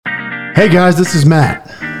Hey guys, this is Matt.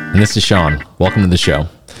 And this is Sean. Welcome to the show.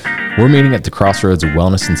 We're meeting at the crossroads of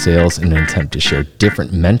wellness and sales in an attempt to share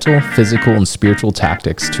different mental, physical, and spiritual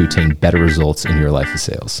tactics to attain better results in your life of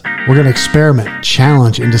sales. We're going to experiment,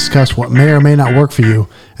 challenge, and discuss what may or may not work for you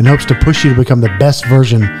in hopes to push you to become the best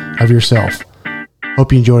version of yourself.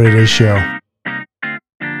 Hope you enjoyed today's show.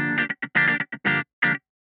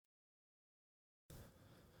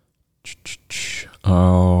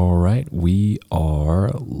 All right, we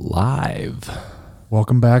are live.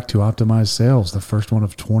 Welcome back to Optimized Sales, the first one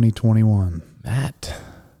of 2021. Matt,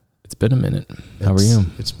 it's been a minute. How are you?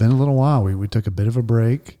 It's been a little while. We took a bit of a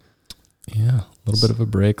break. Yeah, a little bit of a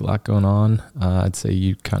break, a lot going on. I'd say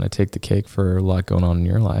you kind of take the cake for a lot going on in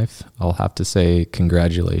your life. I'll have to say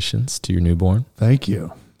congratulations to your newborn. Thank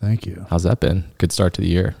you. Thank you. How's that been? Good start to the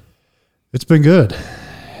year. It's been good.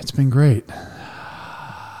 It's been great.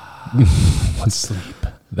 Sleep.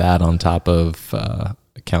 That on top of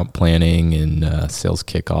account planning and sales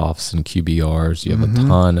kickoffs and QBRs, you have a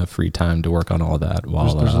ton of free time to work on all that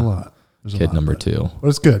while There's a lot. There's kid a lot, number two. But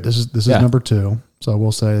it's good. This is number two. So I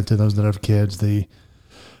will say to those that have kids, the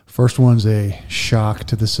first one's a shock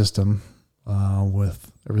to the system with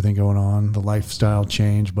everything going on, the lifestyle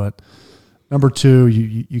change. But number two,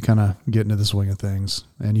 you kind of get into the swing of things,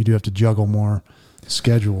 and you do have to juggle more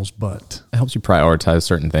schedules, but it helps you prioritize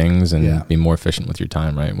certain things and be more efficient with your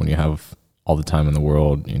time, right? When you have all the time in the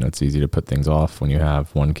world, it's easy to put things off. When you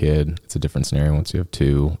have one kid, it's a different scenario. Once you have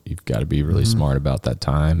two, you've got to be really smart about that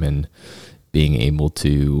time and being able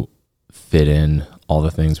to fit in all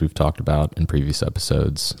the things we've talked about in previous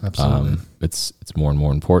episodes. Absolutely. It's more and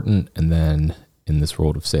more important. And then in this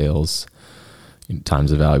world of sales,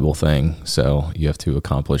 time's a valuable thing. So you have to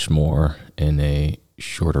accomplish more in a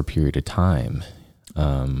shorter period of time.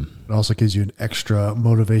 It also gives you an extra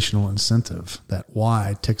motivational incentive. That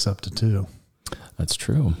why ticks up to 2. That's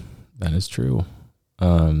true. That is true.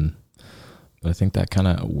 But I think that kind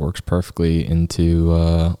of works perfectly into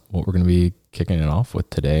what we're going to be kicking it off with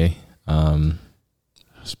today.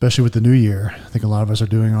 Especially with the new year. I think a lot of us are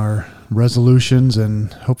doing our resolutions,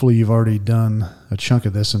 and hopefully you've already done a chunk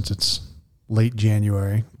of this since it's late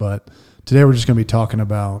January. But today we're just going to be talking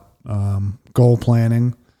about goal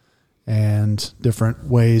planning and different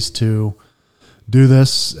ways to do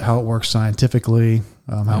this, how it works scientifically,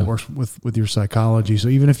 how it works with your psychology. So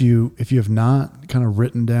even if you have not kind of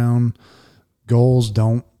written down goals,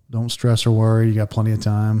 don't stress or worry. You got plenty of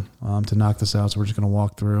time to knock this out. So we're just going to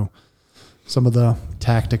walk through some of the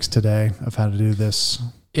tactics today of how to do this.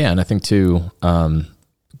 Yeah, and I think too,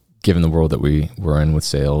 given the world that we're in with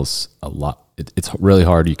sales, it's really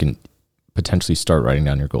hard. You can potentially start writing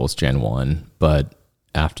down your goals Jan 1, but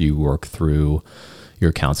after you work through your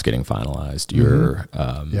accounts getting finalized, your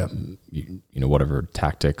whatever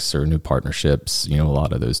tactics or new partnerships, a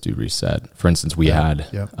lot of those do reset. For instance, we did our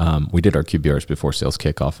QBRs before sales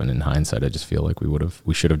kickoff, and in hindsight, I just feel like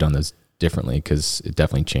we should have done those differently because it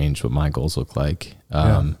definitely changed what my goals look like.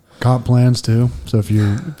 Comp plans too. So if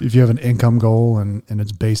you have an income goal and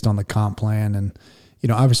it's based on the comp plan, and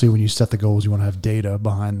obviously when you set the goals, you want to have data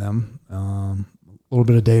behind them. A little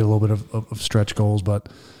bit of data, a little bit of stretch goals, but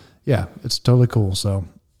yeah, it's totally cool. So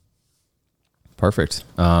perfect.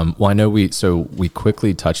 Well, I know we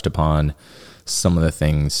quickly touched upon some of the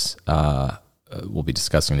things we'll be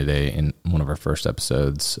discussing today in one of our first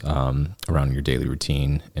episodes around your daily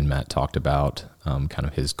routine, and Matt talked about kind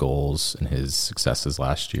of his goals and his successes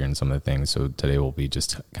last year and some of the things. So today we'll be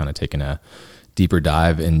just kind of taking a deeper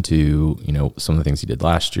dive into some of the things he did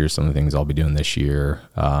last year, some of the things I'll be doing this year,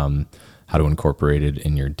 how to incorporate it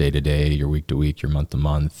in your day-to-day, your week-to-week, your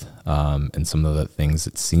month-to-month, and some of the things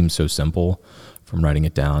that seem so simple, from writing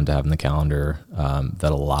it down to having the calendar, that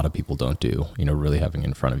a lot of people don't do, really having it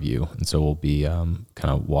in front of you. And so we'll be kind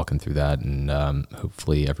of walking through that, and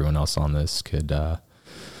hopefully everyone else on this could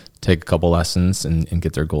take a couple lessons and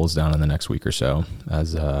get their goals down in the next week or so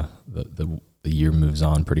as the year moves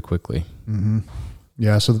on pretty quickly. Mm-hmm.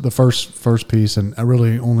 Yeah, so the first piece, and I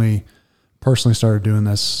really only personally started doing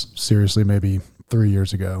this seriously maybe 3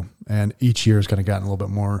 years ago, and each year has kind of gotten a little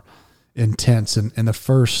bit more intense. And the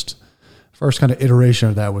first kind of iteration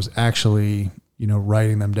of that was actually,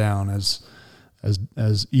 writing them down.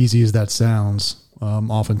 As easy as that sounds,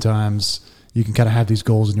 oftentimes you can kind of have these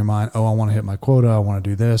goals in your mind. Oh, I want to hit my quota. I want to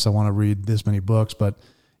do this. I want to read this many books. But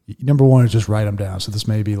number one is just write them down. So this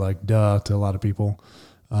may be like duh to a lot of people,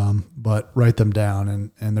 but write them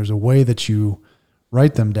down. And there's a way that you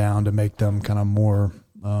write them down to make them kind of more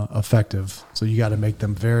effective. So you got to make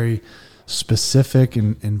them very specific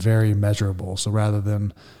and very measurable. So rather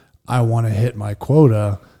than I want to hit my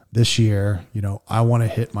quota this year, I want to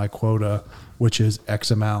hit my quota, which is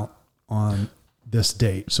X amount on this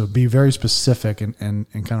date. So be very specific and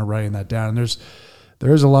kind of writing that down. And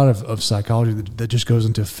there is a lot of psychology that just goes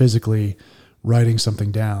into physically writing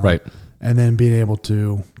something down, right? And then being able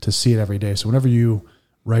to see it every day. So whenever you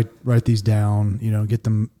write these down, get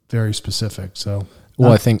them very specific. So,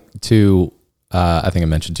 well, I think too, I think I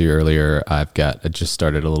mentioned to you earlier, I just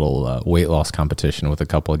started a little weight loss competition with a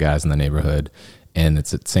couple of guys in the neighborhood, and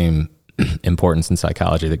it's the same importance in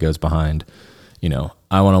psychology that goes behind,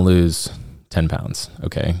 I want to lose 10 pounds.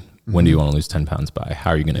 Okay. When do you want to lose 10 pounds by?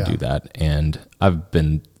 How are you going to do that? And I've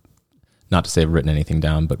been, not to say I've written anything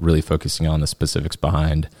down, but really focusing on the specifics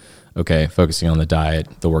behind, focusing on the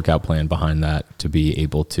diet, the workout plan behind that, to be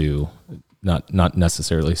able to not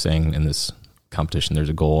necessarily saying in this competition there's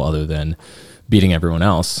a goal other than beating everyone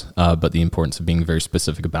else, but the importance of being very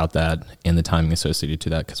specific about that and the timing associated to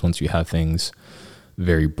that. Because once you have things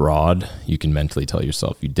very broad, you can mentally tell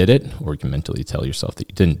yourself you did it, or you can mentally tell yourself that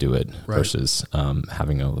you didn't do it, versus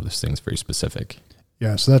having all of those things very specific.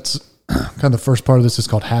 Yeah, so that's kind of the first part of this is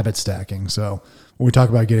called habit stacking. So when we talk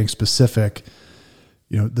about getting specific,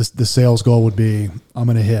 the sales goal would be, I'm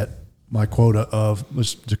going to hit my quota of,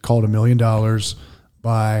 let's just call it $1 million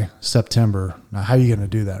by September. Now, how are you going to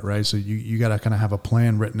do that, right? So you got to kind of have a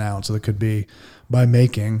plan written out. So that could be by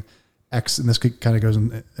making X, and this kind of goes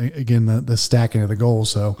in, again, the stacking of the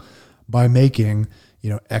goals. So by making,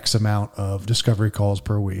 X amount of discovery calls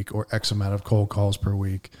per week, or X amount of cold calls per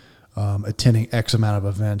week, attending X amount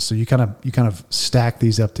of events. So you kind of stack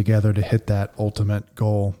these up together to hit that ultimate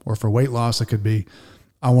goal. Or for weight loss, it could be,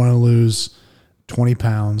 I want to lose 20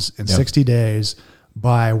 pounds in 60 days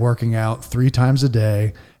by working out 3 times a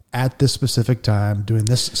day at this specific time, doing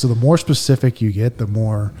this. So the more specific you get, the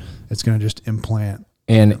more it's going to just implant.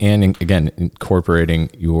 And again, incorporating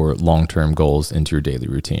your long-term goals into your daily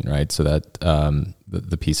routine, right? So that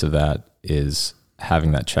the piece of that is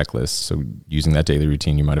having that checklist. So using that daily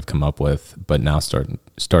routine you might have come up with, but now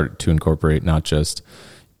start to incorporate not just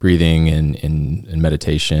breathing and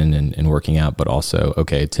meditation and working out, but also,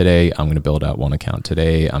 today I'm going to build out one account.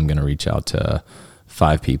 Today I'm going to reach out to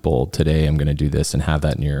 5 people. Today I'm going to do this, and have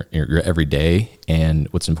that in your every day. And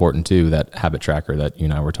what's important too, that habit tracker that you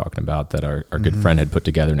and I were talking about, that our good friend had put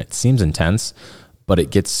together, and it seems intense, but it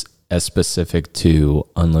gets as specific to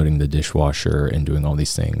unloading the dishwasher and doing all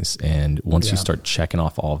these things. And once you start checking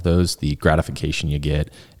off all of those, the gratification you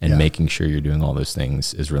get and making sure you're doing all those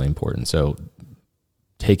things is really important. So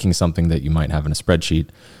taking something that you might have in a spreadsheet,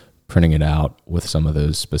 printing it out with some of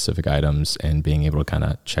those specific items, and being able to kind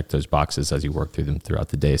of check those boxes as you work through them throughout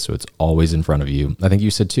the day. So it's always in front of you. I think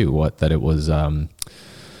you said too, that it was,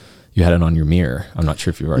 you had it on your mirror. I'm not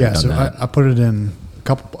sure if you've already done that. I put it in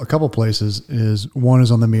a couple places. One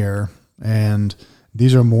is on the mirror, and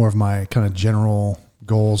these are more of my kind of general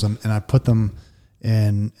goals. And I put them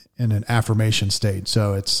in an affirmation state.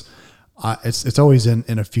 So it's always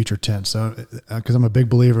in a future tense. So, cause I'm a big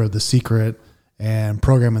believer of The Secret and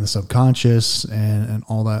programming the subconscious and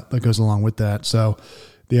all that goes along with that. So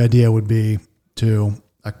the idea would be to,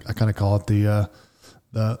 I kind of call it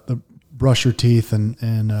the brush your teeth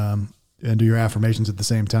and do your affirmations at the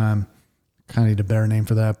same time. Kind of need a better name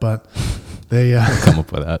for that, but they come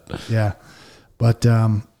up with that. Yeah. But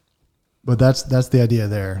that's the idea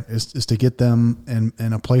there is to get them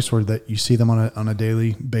in a place where that you see them on a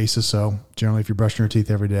daily basis. So generally if you're brushing your teeth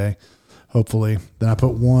every day, hopefully, then I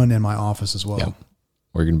put one in my office as well. Yep.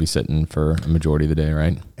 We're going to be sitting for a majority of the day,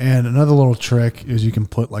 right? And another little trick is you can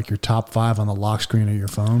put like your top 5 on the lock screen of your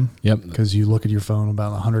phone. Yep. Because you look at your phone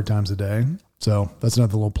about 100 times a day. So that's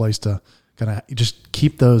another little place to kind of just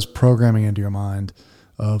keep those programming into your mind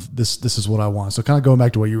of this is what I want. So kind of going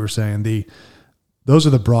back to what you were saying, those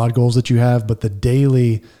are the broad goals that you have, but the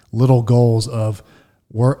daily little goals of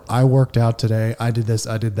I worked out today, I did this,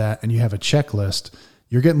 I did that, and you have a checklist.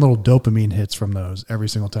 You're getting little dopamine hits from those every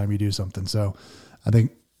single time you do something. So I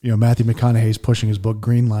think, Matthew McConaughey's pushing his book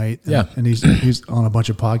Green Light. And he's on a bunch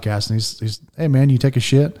of podcasts, and he's, hey man, you take a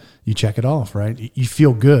shit, you check it off, right? You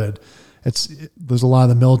feel good. There's a lot of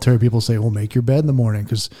the military people say, well, make your bed in the morning,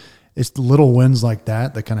 because it's the little wins like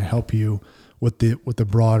that kind of help you with the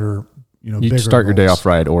broader, you bigger start your goals. day off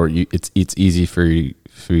right, or it's easy for you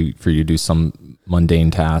to do some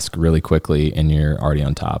mundane task really quickly, and you're already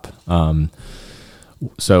on top.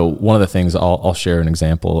 So one of the things I'll share an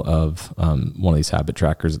example of one of these habit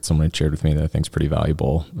trackers that someone had shared with me that I think is pretty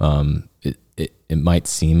valuable. It might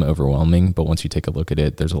seem overwhelming, but once you take a look at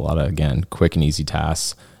it, there's a lot of, again, quick and easy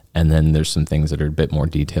tasks. And then there's some things that are a bit more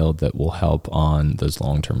detailed that will help on those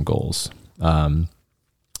long-term goals. The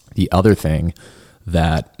other thing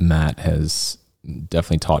that Matt has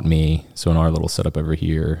definitely taught me. So in our little setup over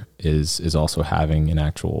here is also having an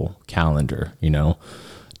actual calendar,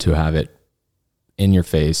 to have it in your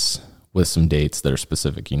face with some dates that are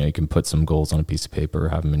specific. You can put some goals on a piece of paper,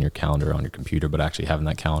 have them in your calendar on your computer, but actually having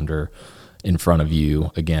that calendar in front of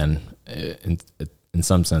you, again, in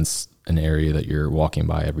some sense, an area that you're walking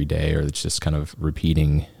by every day, or it's just kind of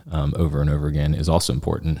repeating over and over again, is also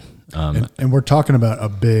important. And we're talking about a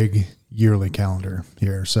big yearly calendar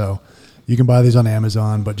here. So you can buy these on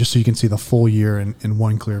Amazon, but just so you can see the full year in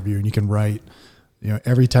one clear view, and you can write,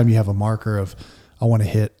 every time you have a marker of, I want to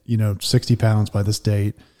hit, 60 pounds by this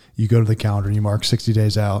date, you go to the calendar and you mark 60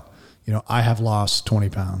 days out, I have lost 20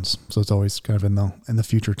 pounds. So it's always kind of in the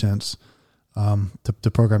future tense,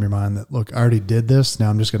 to program your mind that, look, I already did this. Now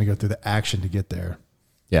I'm just going to go through the action to get there.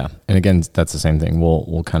 Yeah. And again, that's the same thing.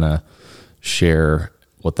 We'll kind of share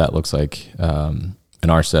what that looks like, in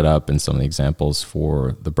our setup and some of the examples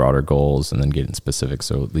for the broader goals, and then get in specific.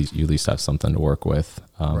 So you at least have something to work with,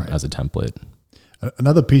 right, as a template.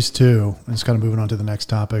 Another piece too, and it's kind of moving on to the next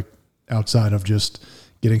topic outside of just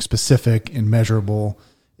getting specific and measurable,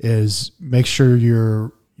 is make sure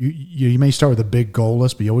you may start with a big goal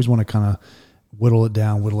list, but you always want to kind of whittle it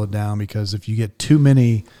down, because if you get too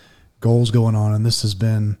many goals going on, and this has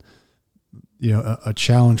been, a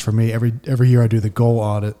challenge for me every year I do the goal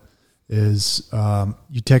audit, is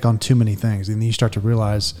you take on too many things, and then you start to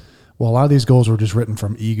realize, well, a lot of these goals were just written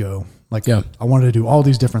from ego. Like, yeah, I wanted to do all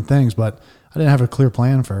these different things, but I didn't have a clear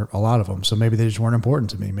plan for a lot of them. So maybe they just weren't important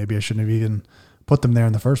to me. Maybe I shouldn't have even put them there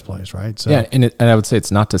in the first place, right? So yeah, and I would say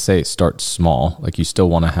it's not to say start small. Like, you still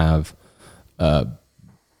want to have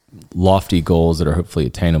lofty goals that are hopefully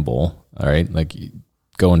attainable. All right, like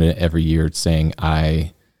go into every year saying,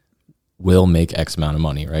 I will make X amount of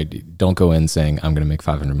money, right? Don't go in saying, I'm going to make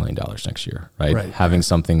 $500 million next year, right? Having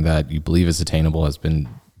something that you believe is attainable, has been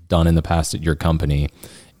done in the past at your company.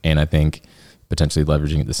 And I think potentially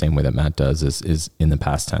leveraging it the same way that Matt does is in the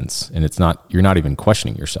past tense. And you're not even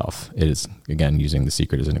questioning yourself. It is, again, using the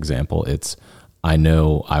secret as an example. It's, I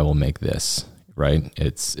know I will make this, right?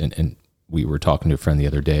 And we were talking to a friend the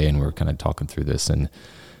other day, and we were kind of talking through this, and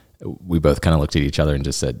we both kind of looked at each other and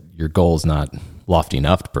just said, your goal is not lofty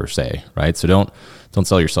enough per se, right? So don't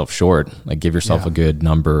sell yourself short. Like, give yourself a good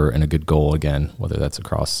number and a good goal, again, whether that's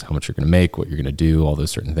across how much you're going to make, what you're going to do, all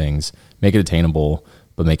those certain things. Make it attainable,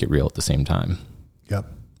 but make it real at the same time. Yep.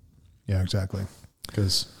 Yeah, exactly.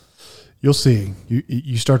 Because you'll see,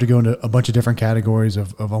 you start to go into a bunch of different categories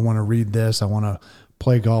of I want to read this, I want to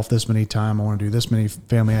play golf this many times, I want to do this many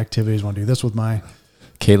family activities, I want to do this with my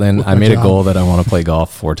Caitlin, I made a goal that I want to play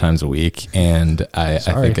golf 4 times a week, and I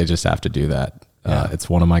think I just have to do that. Yeah. It's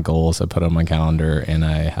one of my goals. I put it on my calendar, and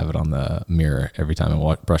I have it on the mirror every time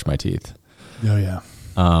I brush my teeth. Oh, yeah.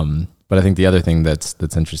 But I think the other thing that's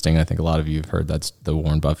interesting, I think a lot of you have heard, that's the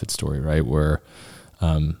Warren Buffett story, right? Where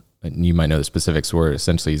you might know the specifics, where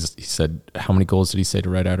essentially he said, how many goals did he say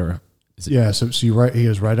to write out? Or is it? Yeah, so you write, he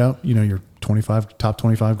goes, write out, your top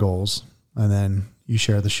 25 goals, and then you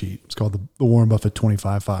share the sheet. It's called the Warren Buffett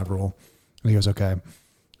 25-5 rule. And he goes, okay,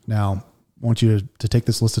 now I want you to take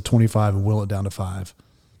this list of 25 and will it down to 5.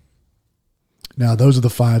 Now, those are the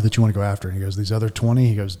 5 that you want to go after. And he goes, these other 20,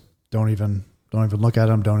 he goes, don't even look at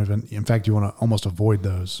them. In fact, you want to almost avoid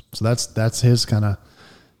those. So that's his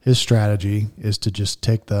strategy, is to just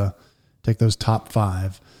take those top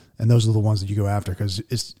 5, and those are the ones that you go after, because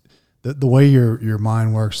it's the way your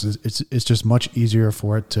mind works is it's just much easier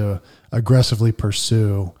for it to aggressively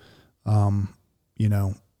pursue, a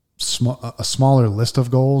smaller list of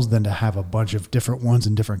goals than to have a bunch of different ones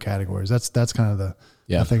in different categories. That's kind of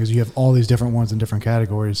the thing, is you have all these different ones in different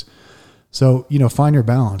categories. So, find your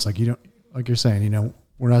balance. Like, like you're saying,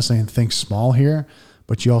 we're not saying think small here,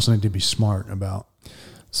 but you also need to be smart about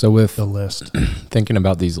with the list. Thinking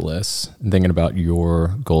about these lists and thinking about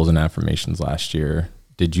your goals and affirmations last year,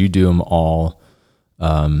 did you do them all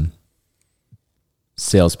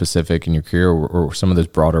sales specific in your career, or some of those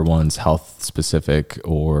broader ones health specific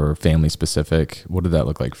or family specific? What did that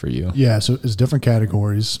look like for you? Yeah, so it's different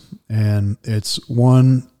categories, and it's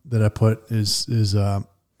one that I put is kind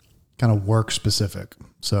of work specific.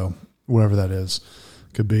 So whatever that is,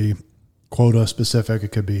 it could be quota specific,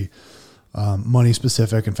 it could be money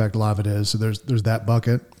specific. In fact, a lot of it is. So there's that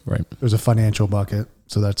bucket. Right. There's a financial bucket.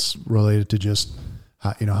 So that's related to just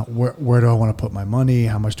where do I want to put my money?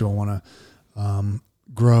 How much do I want to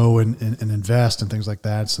grow and invest and things like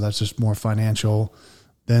that? So that's just more financial.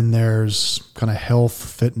 Then there's kind of health,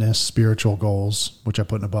 fitness, spiritual goals, which I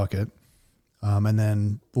put in a bucket. And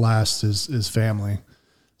then last is family.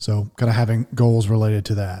 So kind of having goals related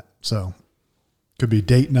to that. So it could be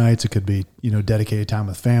date nights. It could be, dedicated time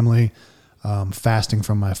with family. fasting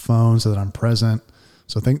from my phone so that I'm present.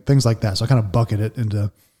 So things like that. So I kind of bucket it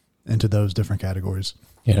into those different categories.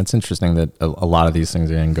 Yeah, it's interesting that a lot of these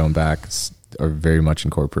things, again, going back, are very much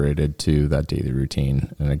incorporated to that daily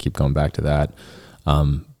routine, and I keep going back to that.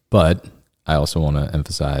 But I also want to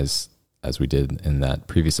emphasize, as we did in that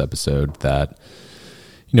previous episode, that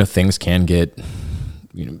things can get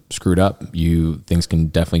screwed up. Things can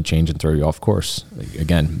definitely change and throw you off course. Like,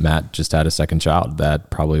 again, Matt just had a second child.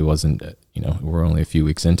 That probably wasn't, we're only a few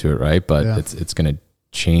weeks into it, right? But it's going to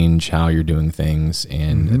change how you're doing things.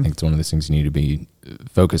 And I think it's one of those things you need to be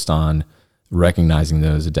focused on, recognizing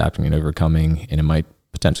those, adapting and overcoming. And it might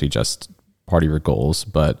potentially just part of your goals,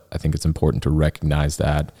 but I think it's important to recognize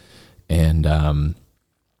that and,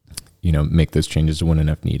 make those changes when and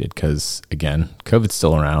if needed. Because again, COVID's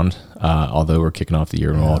still around. Although we're kicking off the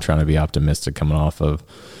year and we're all trying to be optimistic coming off of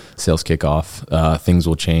sales kickoff, things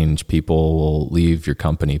will change. People will leave your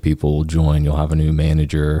company. People will join. You'll have a new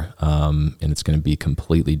manager, and it's going to be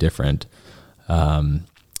completely different.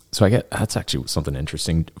 So I get that's actually something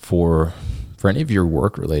interesting for any of your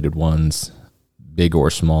work related ones, big or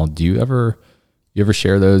small. Do you ever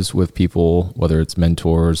share those with people, whether it's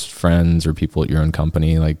mentors, friends, or people at your own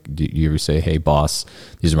company? Like, do you ever say, "Hey, boss,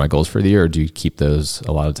 these are my goals for the year," or do you keep those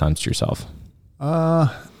a lot of times to yourself?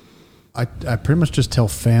 I pretty much just tell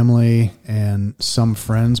family and some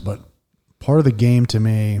friends, but part of the game to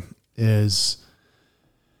me is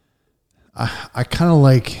I kind of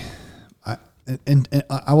like, and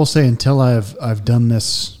I will say until I've done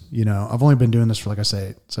this, I've only been doing this for, like I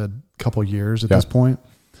say, it's a couple years at this point,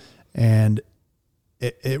 and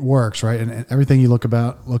it works, right? And everything you look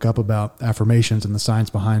up about affirmations and the science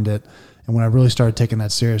behind it. And when I really started taking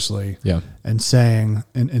that seriously, and saying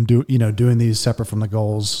and doing these separate from the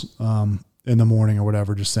goals in the morning or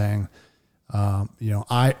whatever, just saying,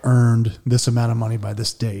 I earned this amount of money by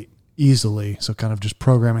this date easily. So kind of just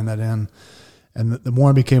programming that in. And the more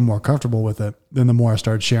I became more comfortable with it, then the more I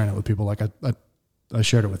started sharing it with people. Like I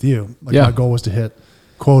shared it with you. Like my goal was to hit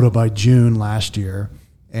quota by June last year,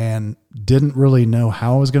 and didn't really know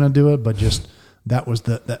how I was going to do it, but just that was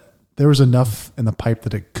that there was enough in the pipe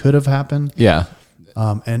that it could have happened. Yeah.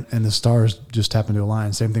 And the stars just happened to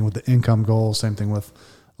align. Same thing with the income goal. Same thing with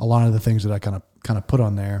a lot of the things that I kind of put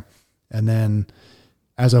on there. And then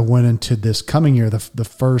as I went into this coming year, the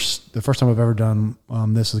first time I've ever done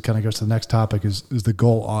this, is kind of goes to the next topic is the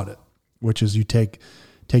goal audit, which is you take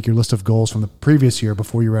your list of goals from the previous year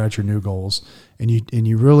before you write out your new goals, and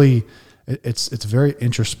you really it's very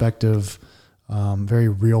introspective. Very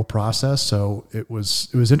real process. So it was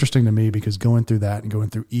interesting to me because going through that and going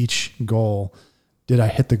through each goal, did I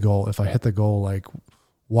hit the goal? If I hit the goal, like,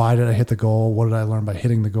 why did I hit the goal? What did I learn by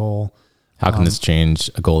hitting the goal? How can this change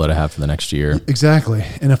a goal that I have for the next year? Exactly.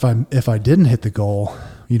 And if I didn't hit the goal,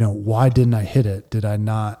 why didn't I hit it? Did I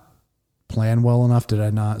not plan well enough? Did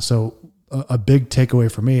I not? So a big takeaway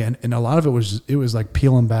for me, and a lot of it was like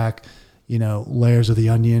peeling back, layers of the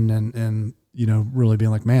onion and really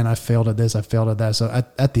being like, man, I failed at this, I failed at that. So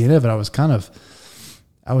at the end of it,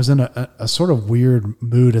 I was in a sort of weird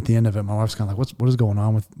mood at the end of it. My wife's kind of like, what is going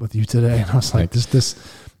on with you today? And I was like,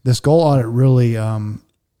 this goal audit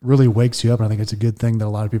really wakes you up. And I think it's a good thing that a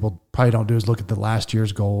lot of people probably don't do is look at the last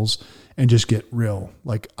year's goals and just get real.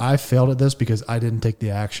 Like, I failed at this because I didn't take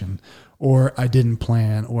the action, or I didn't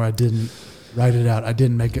plan, or I didn't write it out. I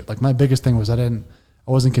didn't make it. Like, my biggest thing was I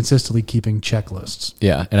wasn't consistently keeping checklists.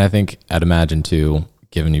 Yeah. And I think I'd imagine too,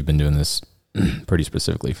 given you've been doing this pretty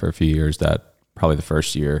specifically for a few years, that probably the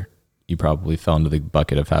first year you probably fell into the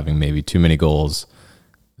bucket of having maybe too many goals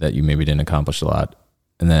that you maybe didn't accomplish a lot.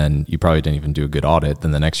 And then you probably didn't even do a good audit.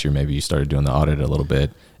 Then the next year, maybe you started doing the audit a little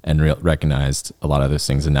bit and recognized a lot of those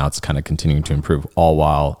things. And now it's kind of continuing to improve, all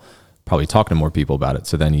while probably talking to more people about it.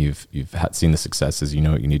 So then you've seen the successes, you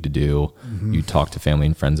know what you need to do. Mm-hmm. You talk to family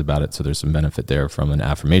and friends about it. So there's some benefit there from an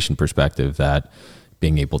affirmation perspective, that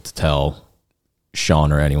being able to tell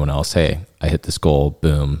Sean or anyone else, hey, I hit this goal,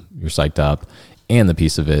 boom, you're psyched up. And the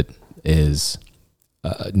piece of it is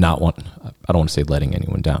I don't want to say letting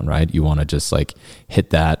anyone down, right? You want to just like hit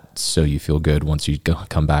that so you feel good. Once you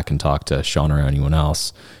come back and talk to Sean or anyone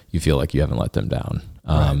else, you feel like you haven't let them down.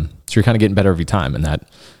 Right. So you're kind of getting better every time. And that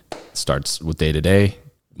starts with day to day,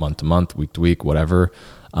 month to month, week to week, whatever.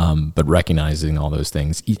 But recognizing all those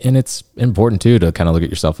things. And it's important too to kind of look at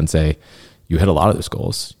yourself and say, you hit a lot of those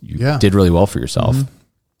goals. You did really well for yourself,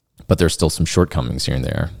 but there's still some shortcomings here and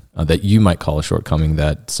there that you might call a shortcoming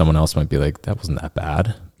that someone else might be like, that wasn't that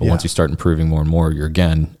bad. But once you start improving more and more, you're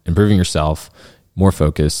again improving yourself, more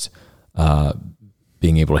focused,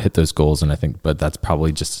 being able to hit those goals. And I think, but that's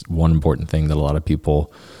probably just one important thing that a lot of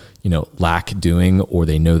people, lack doing, or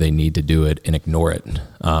they know they need to do it and ignore it.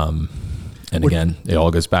 And again, it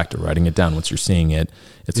all goes back to writing it down. Once you're seeing it,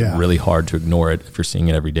 it's really hard to ignore it if you're seeing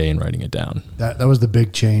it every day and writing it down. That was the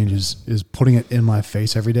big change is putting it in my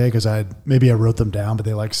face every day, because I wrote them down, but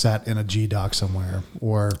they like sat in a G doc somewhere,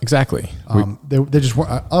 or exactly. They just were,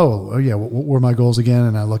 what were my goals again?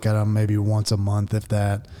 And I look at them maybe once a month, if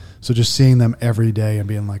that. So just seeing them every day and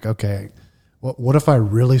being like, okay, what if I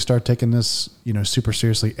really start taking this, super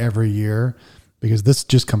seriously every year, because this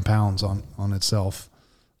just compounds on itself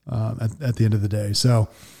at the end of the day. So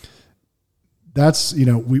that's,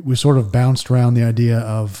 we sort of bounced around the idea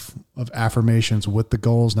of affirmations with the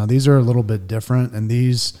goals. Now these are a little bit different, and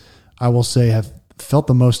these, I will say, have felt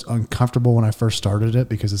the most uncomfortable when I first started it,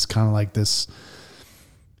 because it's kind of like this,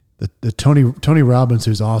 the Tony Robbins,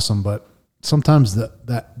 who's awesome, but sometimes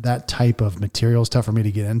that type of material is tough for me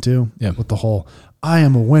to get into. With the whole, I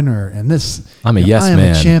am a winner, and this, I'm a yes man, I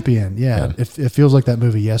am a champion. It feels like that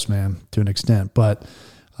movie Yes Man to an extent, but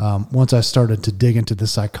once I started to dig into the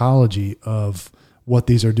psychology of what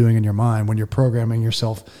these are doing in your mind, when you're programming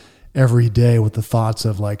yourself every day with the thoughts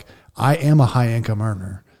of like, I am a high income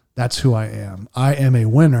earner. That's who I am. I am a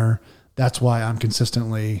winner. That's why I'm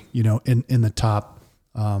consistently, in the top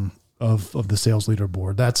of the sales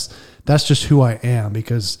leaderboard. That's just who I am,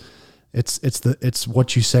 because it's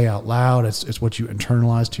what you say out loud. It's what you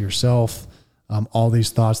internalize to yourself. All these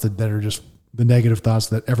thoughts that are just the negative thoughts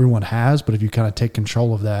that everyone has, but if you kind of take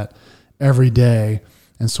control of that every day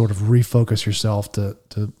and sort of refocus yourself to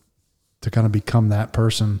kind of become that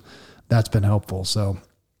person, that's been helpful. So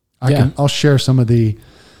I'll share some of the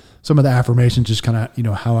affirmations, just kind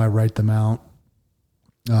of, how I write them out.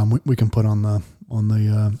 We can put on the,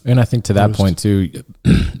 and I think to that point too,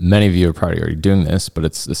 many of you are probably already doing this, but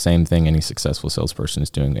it's the same thing any successful salesperson is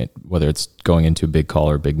doing it, whether it's going into a big call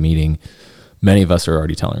or a big meeting. Many of us are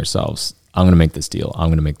already telling ourselves, I'm going to make this deal. I'm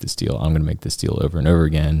going to make this deal. I'm going to make this deal over and over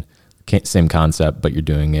again. Same concept, but you're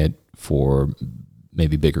doing it for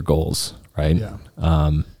maybe bigger goals, right? Yeah.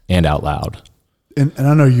 And out loud. And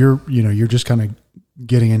I know you're just kind of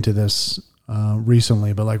getting into this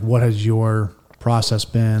recently, but like, what has your process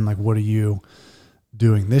been? Like, what are you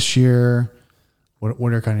doing this year?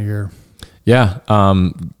 What are kind of your... Yeah.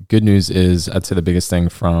 Good news is, I'd say the biggest thing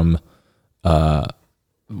from,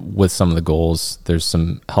 with some of the goals, there's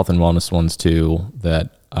some health and wellness ones too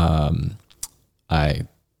that I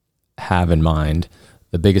have in mind.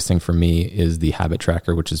 The biggest thing for me is the habit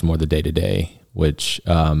tracker, which is more the day-to-day, which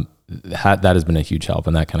that has been a huge help.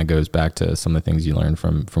 And that kind of goes back to some of the things you learn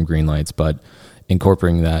from Green Lights, but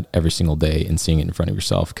incorporating that every single day and seeing it in front of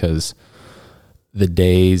yourself. Because the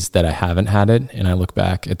days that I haven't had it and I look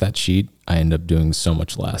back at that sheet, I end up doing so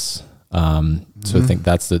much less. So I think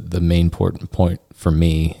that's the main important point for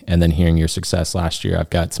me. And then hearing your success last year, I've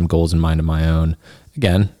got some goals in mind of my own.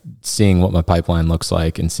 Again, seeing what my pipeline looks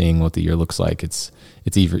like and seeing what the year looks like, it's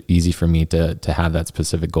easy for me to have that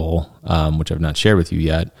specific goal, which I've not shared with you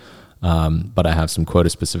yet. But I have some quota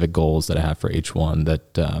specific goals that I have for H1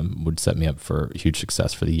 that would set me up for huge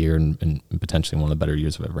success for the year and potentially one of the better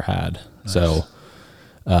years I've ever had. Nice. So,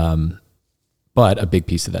 but a big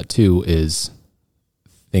piece of that too is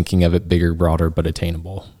thinking of it bigger, broader, but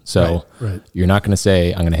attainable. So right. You're not going to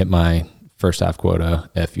say, I'm going to hit my first half quota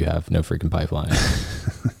if you have no freaking pipeline.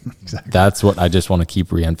 Exactly. That's what I just want to keep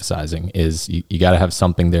reemphasizing is you got to have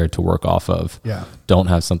something there to work off of. Yeah. Don't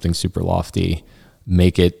have something super lofty.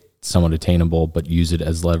 Make it somewhat attainable, but use it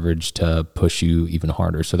as leverage to push you even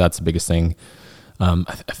harder. So that's the biggest thing. I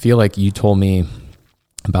feel like you told me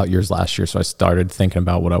about yours last year. So I started thinking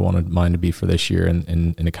about what I wanted mine to be for this year,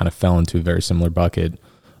 and it kind of fell into a very similar bucket.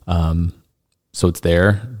 So it's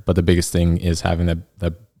there, but the biggest thing is having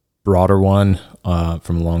that broader one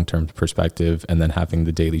from a long-term perspective, and then having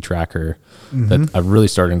the daily tracker that I've really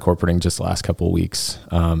started incorporating just the last couple of weeks.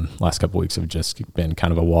 Last couple of weeks have just been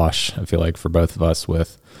kind of a wash, I feel like, for both of us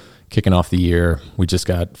with kicking off the year. We just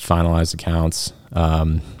got finalized accounts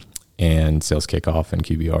and sales kickoff and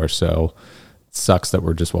QBR. So it sucks that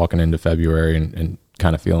we're just walking into February and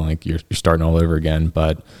kind of feeling like you're starting all over again.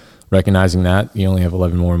 But recognizing that you only have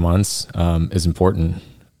 11 more months is important.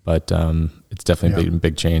 But it's definitely a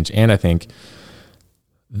big change. And I think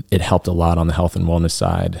it helped a lot on the health and wellness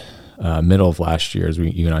side. Middle of last year, as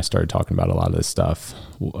you and I started talking about a lot of this stuff,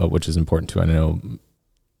 which is important too. I know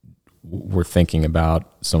we're thinking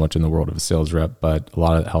about so much in the world of a sales rep, but a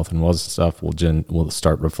lot of the health and wellness stuff will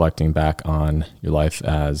start reflecting back on your life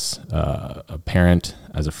as a parent,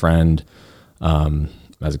 as a friend,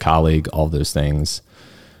 as a colleague, all those things.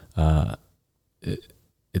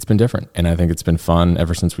 it's been different, and I think it's been fun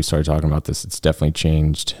ever since we started talking about this. It's definitely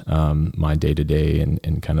changed my day to day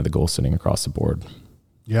and kind of the goal setting across the board.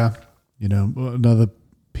 Yeah. Another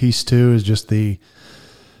piece too is just the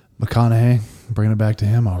McConaughey, bringing it back to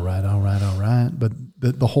him. All right. But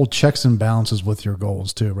the whole checks and balances with your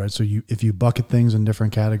goals too, right? So if you bucket things in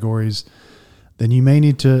different categories, then you may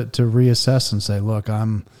need to reassess and say, look,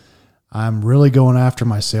 I'm really going after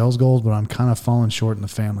my sales goals, but I'm kind of falling short in the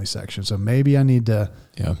family section. So maybe I need to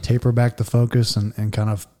taper back the focus and kind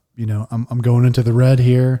of, I'm going into the red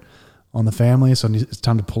here on the family. So it's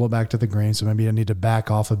time to pull it back to the green. So maybe I need to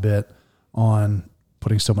back off a bit on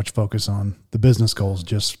putting so much focus on the business goals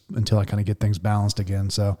just until I kind of get things balanced again.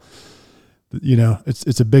 So,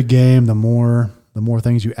 it's a big game. The more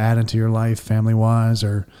things you add into your life, family wise,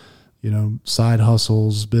 or, side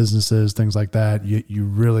hustles, businesses, things like that, you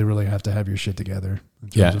really, really have to have your shit together.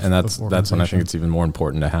 Yeah. And that's when I think it's even more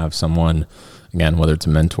important to have someone, again, whether it's a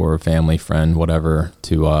mentor, family, friend, whatever,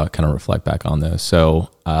 to kind of reflect back on those. So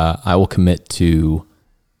I will commit to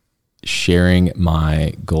sharing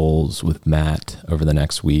my goals with Matt over the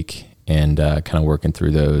next week and kind of working through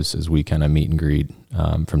those as we kind of meet and greet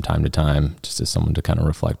from time to time, just as someone to kind of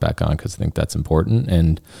reflect back on, because I think that's important.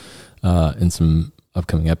 And in some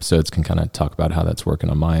upcoming episodes can kind of talk about how that's working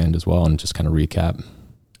on my end as well and just kind of recap.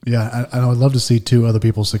 Yeah, I would love to see too other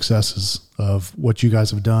people's successes of what you guys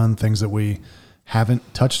have done, things that we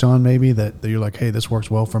haven't touched on maybe that you're like, hey, this works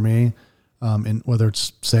well for me, and whether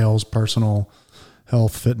it's sales, personal,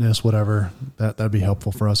 health, fitness, whatever, that'd be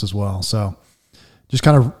helpful for us as well. So just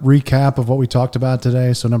kind of recap of what we talked about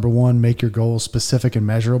today. So number one, make your goals specific and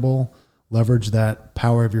measurable. Leverage that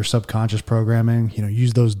power of your subconscious programming.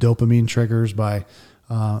 Use those dopamine triggers by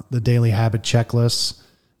the daily habit checklists.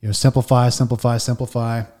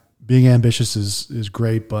 Simplify. Being ambitious is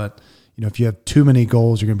great, but if you have too many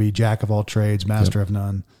goals, you're going to be jack of all trades, master of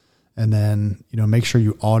none. And then make sure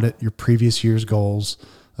you audit your previous year's goals.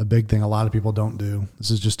 A big thing a lot of people don't do. This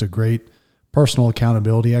is just a great personal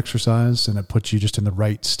accountability exercise, and it puts you just in the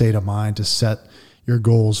right state of mind to set your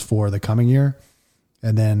goals for the coming year.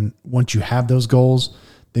 And then once you have those goals,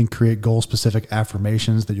 then create goal-specific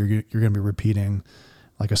affirmations that you're going to be repeating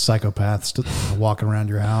like a psychopath walking around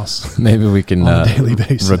your house. Maybe we can on a daily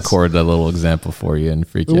basis. Record a little example for you and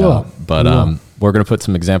freak you out. But we're going to put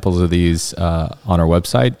some examples of these on our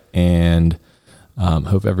website, and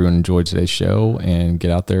hope everyone enjoyed today's show and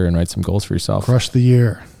get out there and write some goals for yourself. Crush the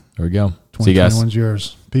year. There we go. See you guys. 2021's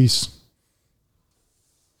yours. Peace.